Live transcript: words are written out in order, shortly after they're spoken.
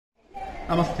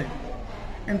Namaste.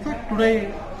 In fact,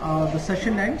 today the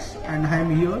session ends and I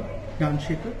am here,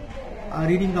 Gnanashakher,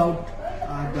 reading out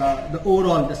the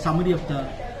overall, the summary of the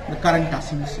current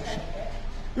assembly session.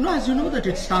 As you know that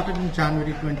it started in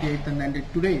January 28th and ended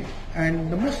today, and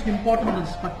the most important and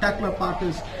spectacular part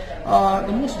is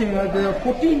there are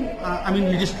 14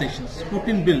 legislations,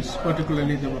 14 bills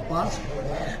particularly they were passed,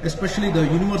 especially the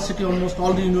university, almost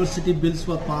all the university bills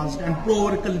were passed, and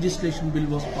pro-Oracle legislation bill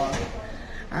was passed,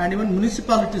 and even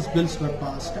municipalities bills were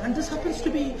passed, and this happens to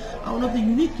be one of the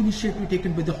unique initiatives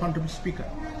taken by the Honorable Speaker.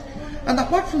 And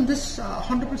apart from this,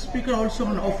 Honorable Speaker also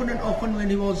often when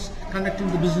he was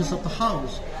conducting the business of the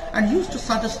House, and he used to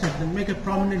suggest and make a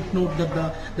prominent note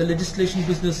that the legislation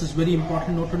business is very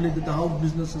important, not only that the House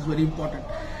business is very important.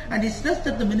 And he says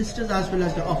that the ministers as well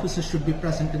as the officers should be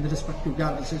present in the respective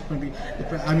galleries,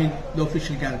 the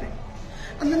official gallery.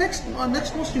 And the next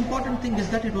most important thing is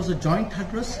that it was a joint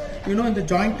address. In the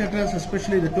joint address,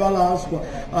 especially the 12 hours,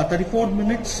 34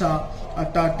 minutes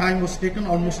time was taken.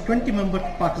 Almost 20 members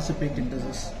participated in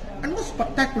this. And most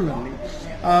spectacularly,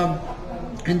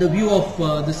 in the view of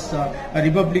this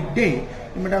Republic Day,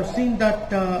 you might have seen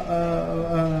that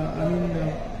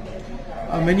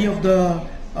many of the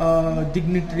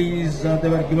dignitaries, they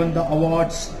were given the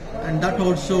awards, and that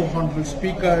also Honorable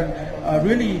Speaker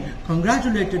really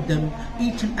congratulated them.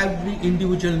 Each and every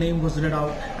individual name was read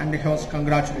out and he was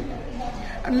congratulated.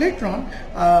 And later on,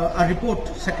 a report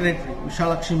secretary,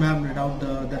 Vishalakshi ma'am, read out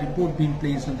the report being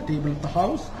placed on the table of the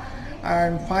House.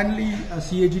 And finally, a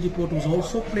CAG report was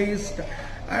also placed.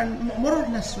 And more or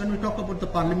less, when we talk about the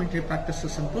parliamentary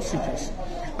practices and procedures,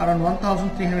 around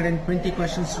 1,320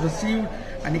 questions received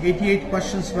and 88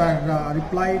 questions were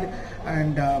replied.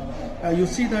 And you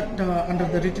see that under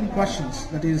the written questions,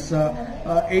 that is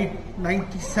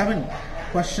 897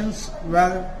 questions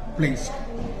were placed.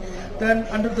 Then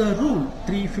under the rule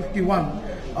 351,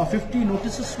 50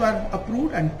 notices were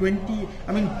approved and 30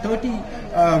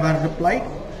 were replied.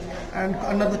 And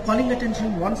under the calling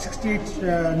attention, 168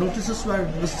 notices were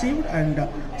received and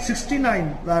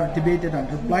 69 were debated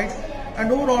and replied. And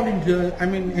overall, in 0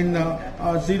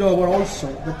 hour also,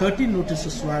 the 13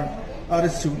 notices were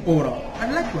received overall.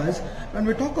 And likewise, when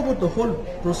we talk about the whole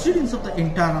proceedings of the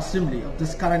entire assembly of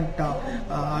this current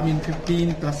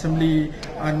 15th assembly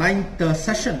 9th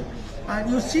session,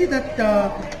 you see that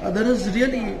there is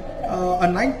really a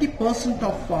 90%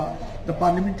 of the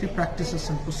parliamentary practices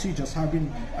and procedures have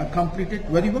been completed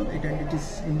very well, and it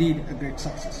is indeed a great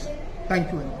success.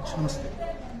 Thank you very much. Namaste.